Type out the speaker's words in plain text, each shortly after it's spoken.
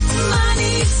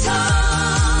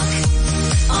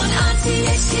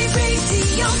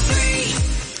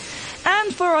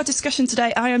our discussion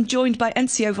today, I am joined by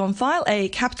Enzio Von Pfeil, a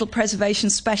capital preservation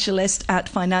specialist at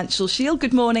Financial Shield.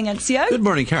 Good morning, Enzio. Good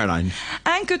morning, Caroline.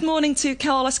 And good morning to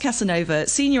Carlos Casanova,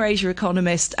 Senior Asia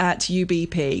Economist at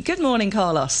UBP. Good morning,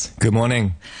 Carlos. Good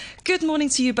morning. Good morning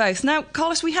to you both. Now,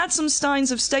 Carlos, we had some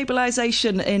signs of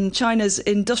stabilisation in China's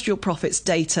industrial profits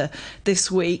data this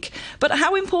week, but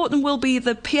how important will be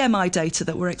the PMI data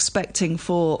that we're expecting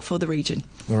for the region?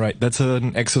 All right, that's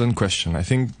an excellent question. I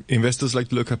think investors like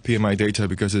to look at PMI data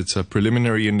because it's a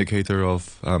preliminary indicator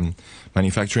of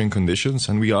manufacturing conditions,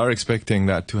 and we are expecting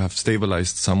that to have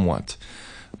stabilized somewhat.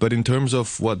 But in terms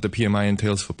of what the PMI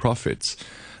entails for profits,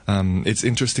 it's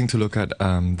interesting to look at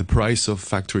the price of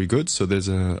factory goods. So there's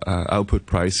a output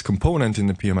price component in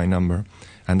the PMI number,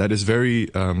 and that is very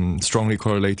strongly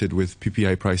correlated with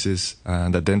PPI prices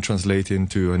that then translate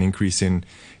into an increase in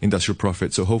industrial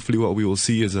profit. So hopefully what we will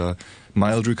see is a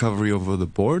mild recovery over the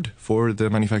board for the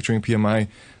manufacturing PMI,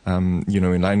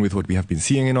 in line with what we have been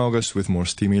seeing in August with more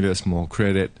stimulus, more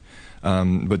credit.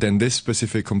 But then this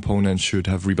specific component should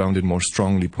have rebounded more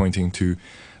strongly, pointing to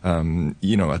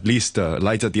at least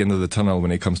light at the end of the tunnel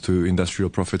when it comes to industrial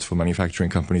profits for manufacturing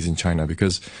companies in China,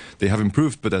 because they have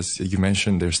improved, but as you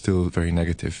mentioned, they're still very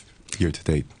negative year to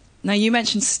date. Now, you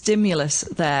mentioned stimulus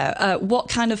there. What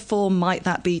kind of form might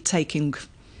that be taking?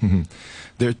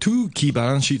 There are two key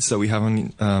balance sheets that we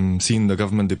haven't seen the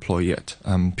government deploy yet.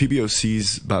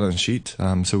 PBOC's balance sheet,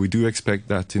 so we do expect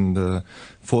that in the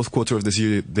fourth quarter of this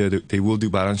year they will do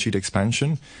balance sheet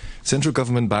expansion. Central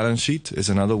government balance sheet is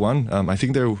another one. I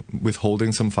think they're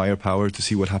withholding some firepower to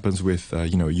see what happens with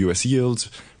U.S.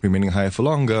 yields remaining higher for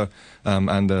longer,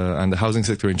 and the housing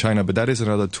sector in China. But that is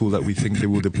another tool that we think they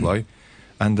will deploy.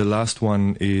 And the last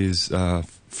one is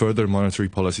further monetary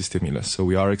policy stimulus. So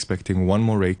we are expecting one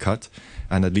more rate cut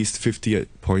and at least 50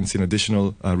 points in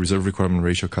additional reserve requirement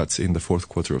ratio cuts in the fourth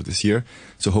quarter of this year.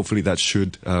 So hopefully that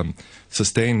should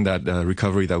sustain that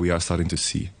recovery that we are starting to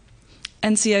see.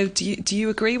 Enzio, do you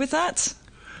agree with that?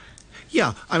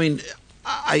 Yeah, I mean,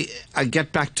 I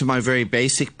get back to my very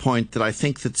basic point that I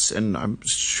think that's, and I'm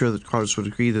sure that Carlos would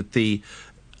agree, that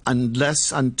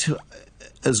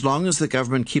as long as the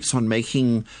government keeps on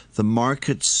making the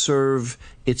market serve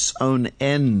its own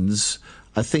ends,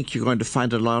 I think you're going to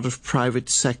find a lot of private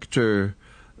sector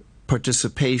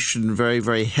participation very,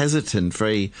 very hesitant,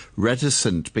 very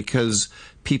reticent, because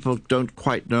people don't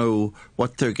quite know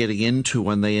what they're getting into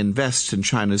when they invest in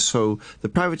China. So the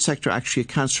private sector actually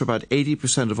accounts for about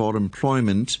 80% of all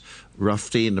employment,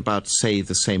 roughly, and about, say,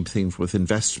 the same thing with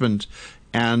investment.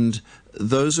 And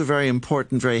those are very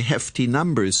important, very hefty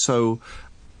numbers. So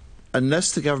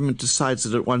unless the government decides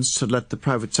that it wants to let the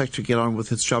private sector get on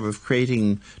with its job of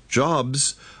creating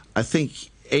jobs, I think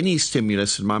any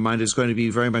stimulus, in my mind, is going to be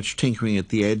very much tinkering at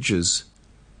the edges.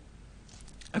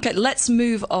 Okay, let's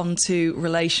move on to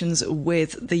relations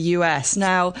with the US.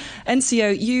 Now,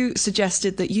 Enzio, you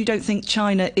suggested that you don't think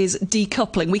China is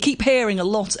decoupling. We keep hearing a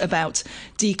lot about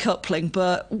decoupling,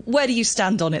 but where do you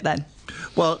stand on it then?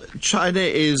 Well, China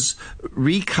is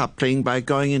recoupling by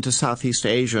going into Southeast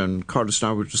Asia, and Carlos and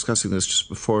I were discussing this just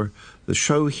before the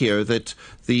show here, that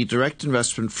the direct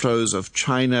investment flows of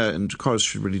China, and Carlos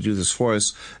should really do this for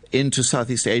us, into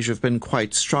Southeast Asia have been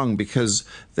quite strong because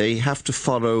they have to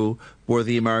follow where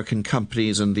the American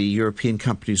companies and the European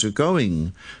companies are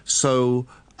going. So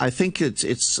I think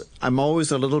I'm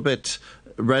always a little bit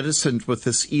reticent with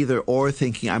this either-or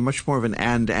thinking. I'm much more of an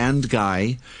and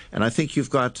guy, and I think you've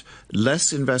got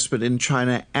less investment in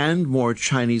China and more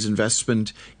Chinese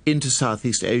investment into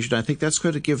Southeast Asia. And I think that's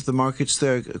going to give the markets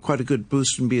there quite a good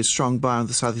boost and be a strong buy on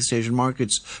the Southeast Asian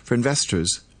markets for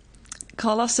investors.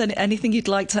 Carlos, anything you'd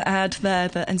like to add there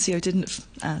that Enzio didn't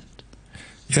add?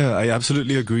 Yeah, I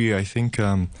absolutely agree. I think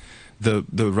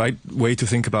the right way to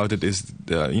think about it is,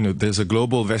 there's a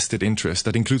global vested interest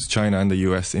that includes China and the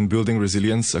US in building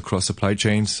resilience across supply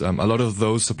chains. A lot of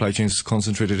those supply chains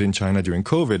concentrated in China during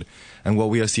COVID, and what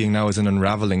we are seeing now is an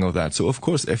unraveling of that. So, of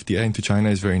course, FDI into China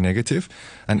is very negative,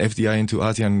 and FDI into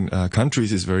ASEAN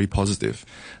countries is very positive.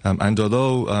 And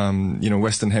although,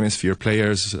 Western Hemisphere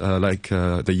players like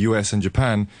the US and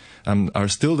Japan are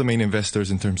still the main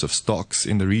investors in terms of stocks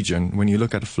in the region, when you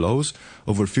look at flows,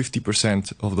 over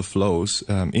 50% of the flows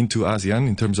into ASEAN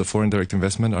in terms of foreign direct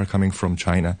investment are coming from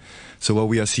China. So what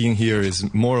we are seeing here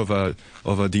is more of a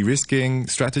de-risking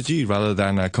strategy rather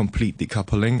than a complete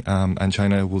decoupling, and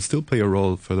China will still play a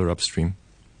role further upstream.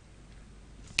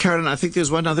 Carolyn, I think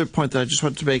there's one other point that I just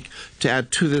want to make to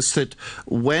add to this, that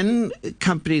when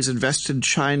companies invest in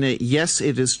China, yes,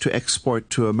 it is to export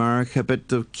to America, but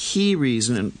the key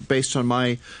reason, and based on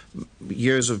my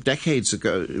research of decades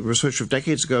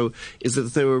ago, is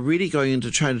that they were really going into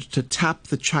China to tap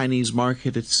the Chinese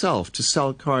market itself, to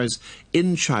sell cars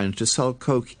in China, to sell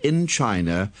Coke in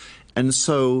China. And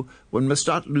so one must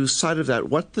not lose sight of that.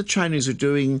 What the Chinese are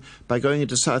doing by going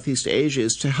into Southeast Asia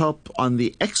is to help on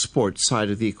the export side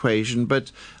of the equation.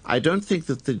 But I don't think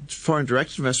that the foreign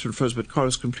direct investment flows, but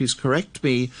Carlos can please correct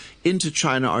me, into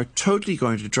China are totally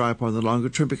going to dry up on the longer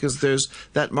term, because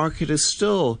that market is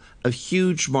still a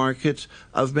huge market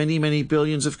of many, many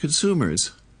billions of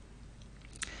consumers.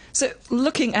 So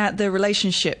looking at the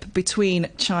relationship between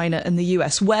China and the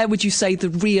US, where would you say the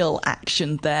real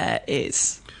action there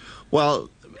is? Well,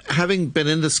 having been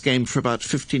in this game for about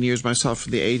 15 years myself,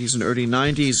 from the 80s and early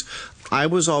 90s, I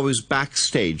was always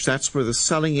backstage. That's where the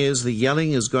selling is. The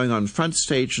yelling is going on front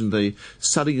stage and the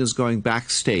selling is going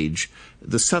backstage.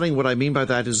 The selling, what I mean by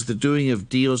that, is the doing of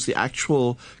deals, the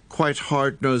actual quite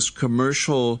hard-nosed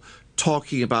commercial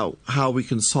talking about how we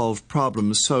can solve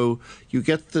problems. So you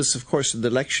get this, of course, in the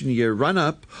election year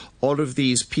run-up, all of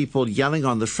these people yelling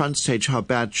on the front stage how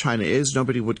bad China is.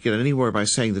 Nobody would get anywhere by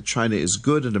saying that China is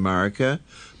good in America.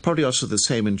 Probably also the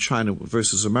same in China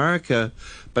versus America.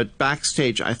 But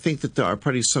backstage, I think that there are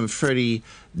probably some fairly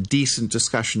decent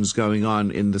discussions going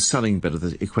on in the selling bit of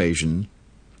the equation.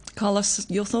 Carlos,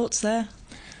 your thoughts there?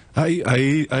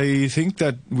 I think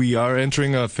that we are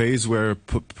entering a phase where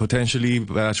potentially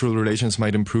bilateral relations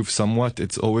might improve somewhat.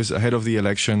 It's always ahead of the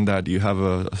election that you have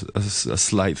a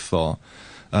slight thaw.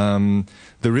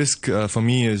 The risk for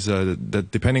me is that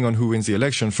depending on who wins the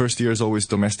election, first year is always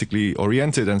domestically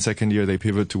oriented, and second year they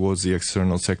pivot towards the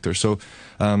external sector. So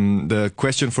the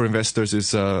question for investors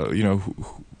is,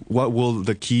 what will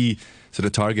the key sort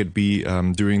of target be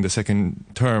during the second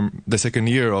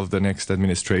year of the next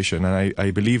administration? And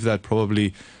I believe that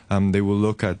probably they will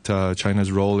look at China's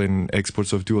role in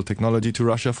exports of dual technology to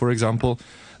Russia, for example,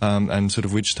 and sort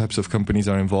of which types of companies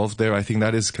are involved there. I think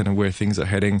that is kind of where things are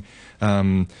heading,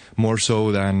 more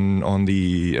so than on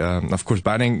the, of course,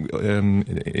 banning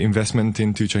investment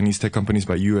into Chinese tech companies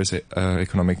by U.S.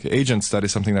 economic agents. That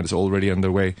is something that is already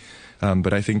underway.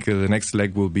 But I think the next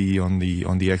leg will be on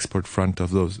the export front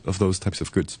of those types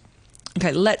of goods.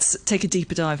 Okay, let's take a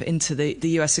deeper dive into the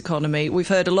US economy. We've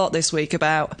heard a lot this week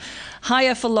about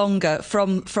higher for longer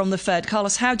from the Fed.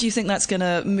 Carlos, how do you think that's going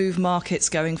to move markets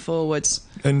going forwards?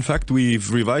 In fact,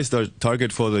 we've revised our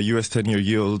target for the US 10-year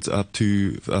yield up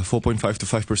to 4.5 to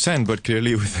 5%, but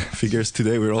clearly with figures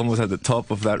today, we're almost at the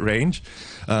top of that range.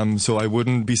 So I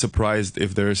wouldn't be surprised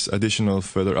if there's additional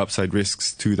further upside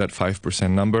risks to that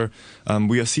 5% number.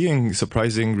 We are seeing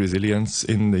surprising resilience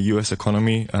in the US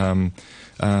economy.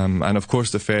 And of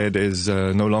course, the Fed is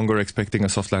no longer expecting a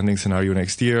soft landing scenario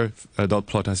next year. A dot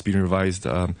plot has been revised,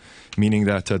 meaning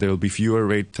that there will be fewer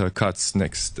rate cuts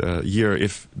next year,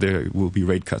 if there will be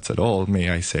rate cuts at all, may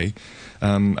I say.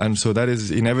 And so that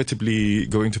is inevitably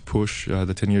going to push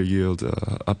the 10-year yield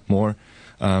up more.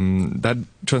 That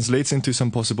translates into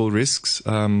some possible risks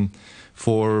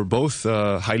for both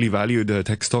highly valued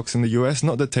tech stocks in the US,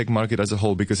 not the tech market as a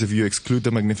whole, because if you exclude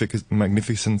the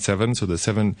Magnificent Seven, so the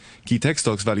 7 key tech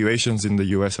stocks, valuations in the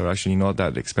US are actually not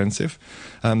that expensive.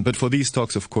 But for these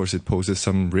stocks, of course, it poses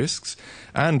some risks.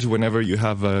 And whenever you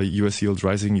have US yields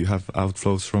rising, you have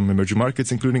outflows from emerging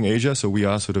markets, including Asia. So we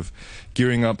are sort of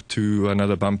gearing up to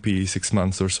another bumpy 6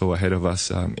 months or so ahead of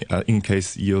us in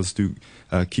case yields do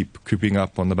keep creeping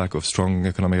up on the back of strong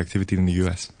economic activity in the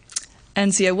US.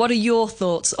 Enzio, what are your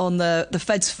thoughts on the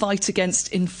Fed's fight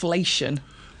against inflation?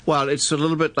 Well, it's a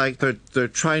little bit like they're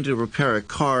trying to repair a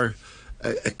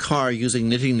car using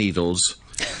knitting needles.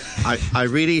 I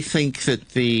really think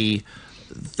that the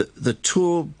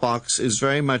toolbox is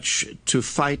very much to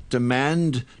fight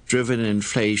demand-driven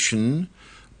inflation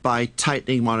by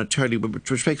tightening monetarily,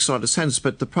 which makes a lot of sense.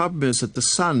 But the problem is that the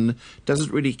sun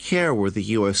doesn't really care where the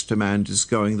U.S. demand is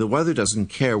going. The weather doesn't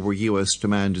care where U.S.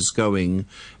 demand is going.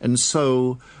 And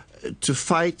so to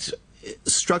fight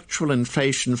structural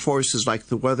inflation forces like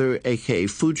the weather, aka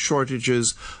food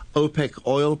shortages, OPEC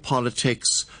oil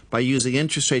politics, by using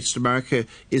interest rates in America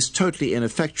is totally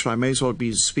ineffectual. I may as well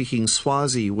be speaking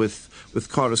Swazi with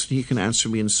Carlos, and he can answer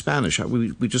me in Spanish.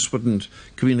 We just wouldn't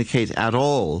communicate at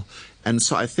all. And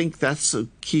so I think that's a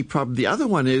key problem. The other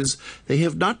one is they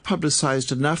have not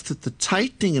publicized enough that the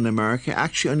tightening in America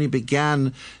actually only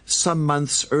began some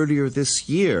months earlier this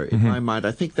year, in my mind.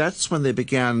 I think that's when they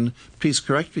began, please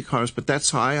correct me, Carlos, but that's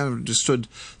how I understood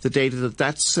the data,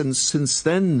 that's since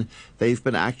then they've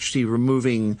been actually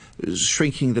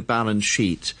shrinking the balance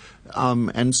sheet.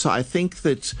 And so I think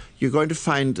that you're going to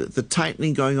find the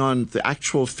tightening going on, the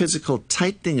actual physical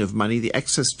tightening of money, the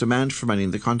excess demand for money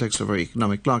in the context of our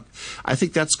economic bloc. I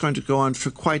think that's going to go on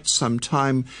for quite some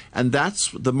time. And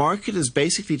the market is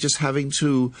basically just having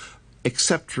to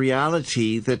accept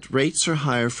reality that rates are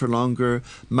higher for longer,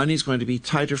 money's going to be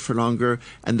tighter for longer,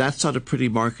 and that's not a pretty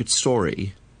market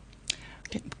story.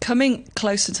 Coming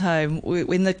closer to home,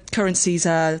 in the currencies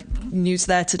news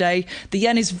there today, the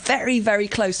yen is very, very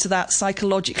close to that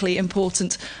psychologically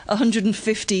important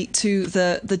 150 to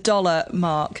the dollar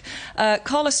mark.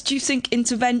 Carlos, do you think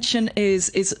intervention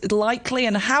is likely,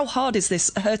 and how hard is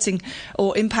this hurting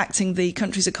or impacting the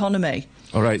country's economy?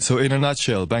 All right. So in a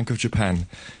nutshell, Bank of Japan,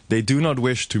 they do not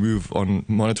wish to move on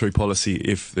monetary policy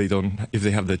if they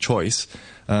have the choice.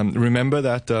 Remember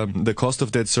that the cost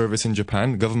of debt service in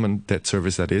Japan, government debt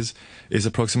service that is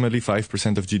approximately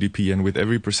 5% of GDP. And with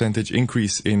every percentage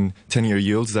increase in 10-year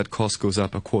yields, that cost goes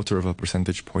up 0.25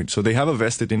 percentage point. So they have a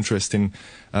vested interest in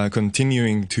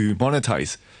continuing to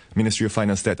monetize Ministry of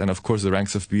Finance debt, and of course the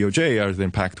ranks of BOJ are then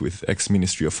packed with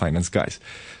ex-Ministry of Finance guys.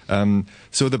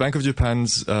 So the Bank of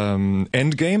Japan's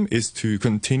end game is to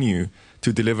continue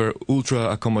to deliver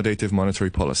ultra-accommodative monetary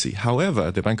policy.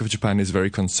 However, the Bank of Japan is very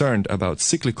concerned about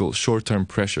cyclical short-term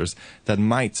pressures that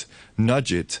might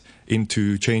nudge it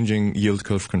into changing yield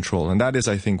curve control. And that is,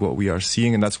 I think, what we are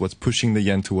seeing, and that's what's pushing the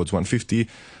yen towards 150.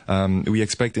 We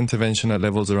expect intervention at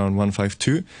levels around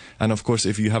 152. And of course,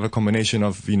 if you have a combination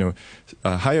of,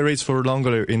 higher rates for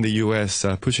longer in the US,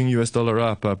 pushing US dollar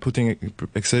up, putting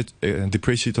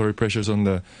depreciatory pressures on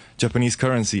the Japanese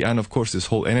currency, and of course, this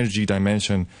whole energy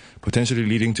dimension potentially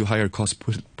leading to higher cost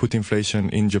put inflation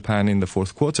in Japan in the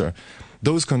fourth quarter.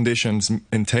 Those conditions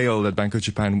entail that Bank of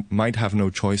Japan might have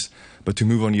no choice but to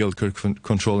move on yield curve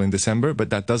control in December, but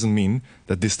that doesn't mean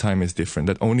that this time is different.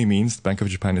 That only means Bank of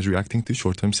Japan is reacting to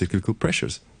short-term cyclical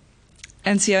pressures.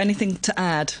 Enzio, anything to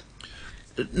add?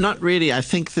 Not really. I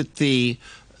think that it's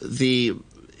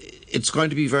going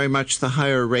to be very much the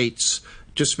higher rates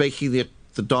just making the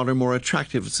dollar more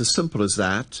attractive. It's as simple as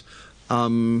that.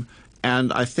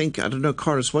 And I think, I don't know,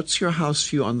 Carlos, what's your house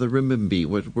view on the renminbi?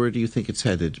 Where do you think it's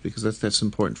headed? Because that's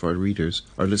important for our readers,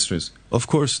 our listeners. Of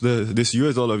course, this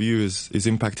US dollar view is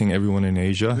impacting everyone in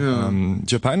Asia. Yeah.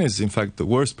 Japan is, in fact, the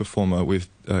worst performer with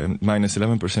minus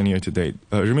 11% year to date.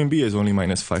 Renminbi is only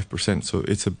minus 5%, so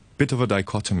it's a bit of a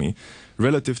dichotomy.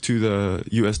 Relative to the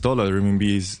US dollar,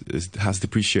 renminbi has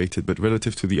depreciated, but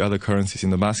relative to the other currencies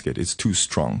in the basket, it's too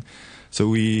strong. So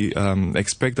we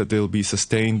expect that there will be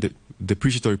sustained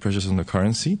depreciatory pressures on the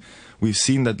currency. We've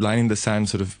seen that line in the sand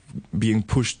sort of being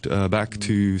pushed back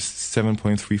to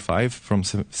 7.35 from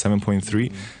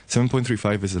 7.3.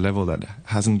 7.35 is a level that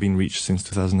hasn't been reached since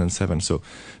 2007. So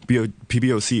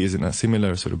PBOC is in a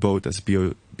similar sort of boat as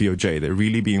BOJ. They're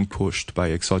really being pushed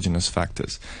by exogenous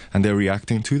factors, and they're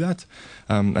reacting to that.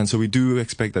 And so we do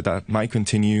expect that might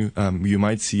continue. You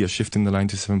might see a shift in the line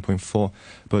to 7.4,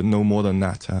 but no more than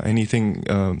that. Anything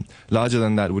larger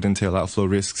than that would entail outflow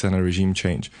risks and a regime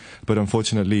change. But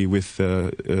unfortunately, with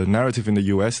the narrative in the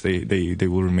US, they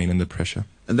will remain under pressure.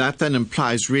 And that then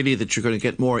implies really that you're going to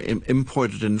get more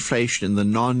imported inflation in the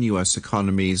non-US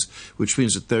economies, which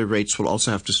means that their rates will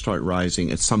also have to start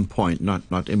rising at some point, not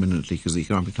imminently, because the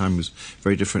economic time is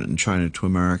very different in China to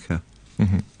America.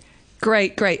 Mm-hmm.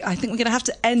 Great. I think we're going to have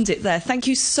to end it there. Thank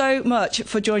you so much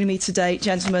for joining me today,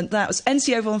 gentlemen. That was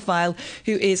Enzio Von Pfeil,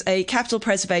 who is a capital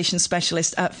preservation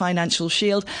specialist at Financial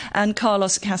Shield, and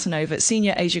Carlos Casanova,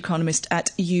 senior Asia Economist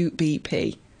at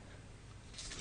UBP.